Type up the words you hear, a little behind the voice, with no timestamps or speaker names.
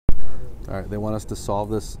All right, they want us to solve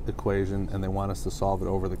this equation, and they want us to solve it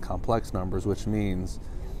over the complex numbers, which means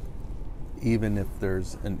even if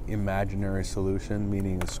there's an imaginary solution,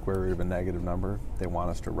 meaning the square root of a negative number, they want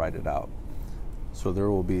us to write it out. So there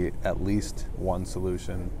will be at least one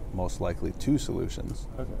solution, most likely two solutions.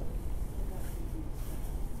 Okay.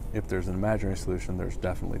 If there's an imaginary solution, there's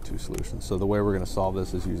definitely two solutions. So the way we're going to solve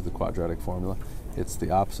this is use the quadratic formula. It's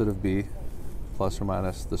the opposite of b plus or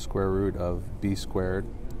minus the square root of b squared,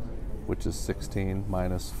 which is 16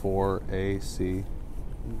 minus 4ac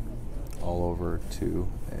all over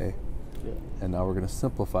 2a. Yeah. And now we're going to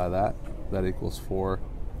simplify that. That equals 4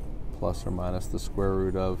 plus or minus the square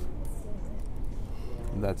root of,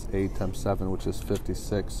 and that's 8 times 7, which is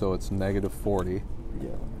 56, so it's negative 40 Yeah.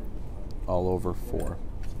 all over 4.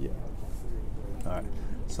 Yeah. All right,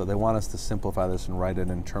 so they want us to simplify this and write it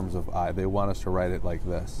in terms of I. They want us to write it like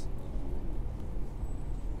this.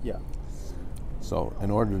 Yeah. So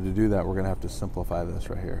in order to do that, we're going to have to simplify this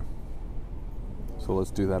right here. So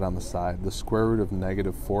let's do that on the side. The square root of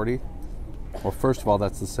negative 40, well, first of all,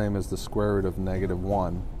 that's the same as the square root of negative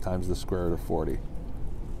 1 times the square root of 40.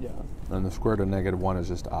 Yeah. And the square root of negative 1 is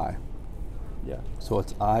just I. Yeah. So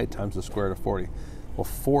it's I times the square root of 40. Well,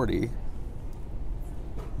 40,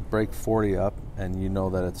 break 40 up, and you know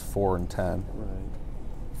that it's 4 and 10. Right.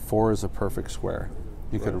 4 is a perfect square.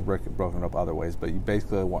 You could have broken it up other ways, but you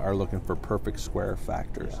basically are looking for perfect square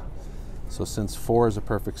factors. Yeah. So since 4 is a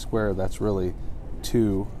perfect square, that's really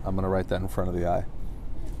 2, I'm going to write that in front of the I,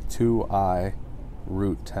 2I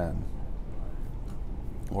root 10.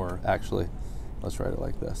 Or actually, let's write it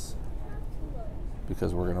like this,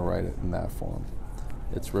 because we're going to write it in that form.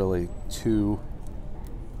 It's really 2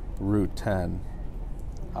 root 10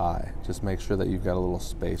 I. Just make sure that you've got a little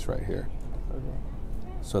space right here, Okay.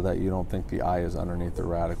 so that you don't think the I is underneath the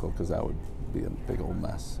radical, because that would be a big old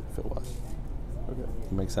mess if it was. Okay.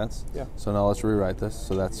 Make sense? Yeah. So now let's rewrite this.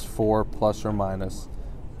 So that's 4 plus or minus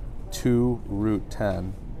 2 root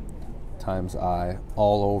 10 times I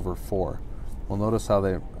all over 4. Well, notice how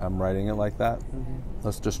I'm writing it like that. Mm-hmm.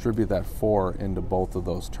 Let's distribute that 4 into both of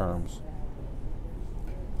those terms.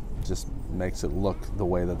 It just makes it look the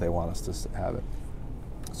way that they want us to have it.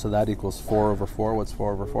 So that equals 4 over 4. What's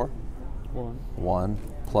 4 over 4? 1. 1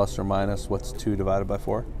 plus or minus, what's 2 divided by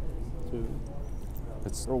 4? 2.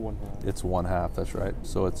 It's Or 1/2. It's 1/2. That's right.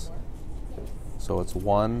 So it's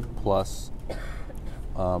 1 plus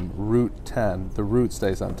root 10. The root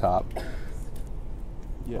stays on top.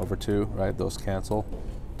 Yeah. Over 2, right? Those cancel,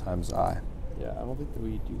 times I. Yeah. I don't think that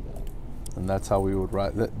we do that. And that's how we would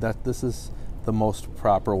write that. This is the most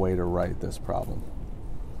proper way to write this problem.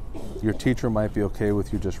 Your teacher might be okay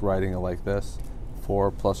with you just writing it like this, 4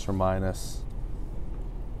 plus or minus.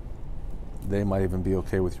 They might even be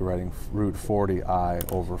okay with you writing root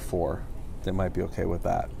 40I over 4. They might be okay with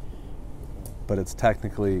that. But it's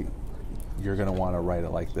technically, you're going to want to write it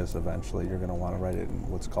like this eventually. You're going to want to write it in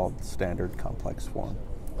what's called standard complex form.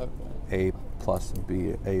 Okay. A plus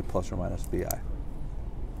or minus BI.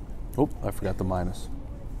 Oh, I forgot the minus.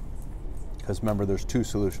 Because remember, there's two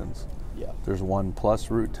solutions. Yeah. There's 1 plus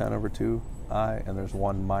root 10 over 2I, and there's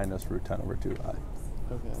 1 minus root 10 over 2I.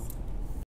 Okay.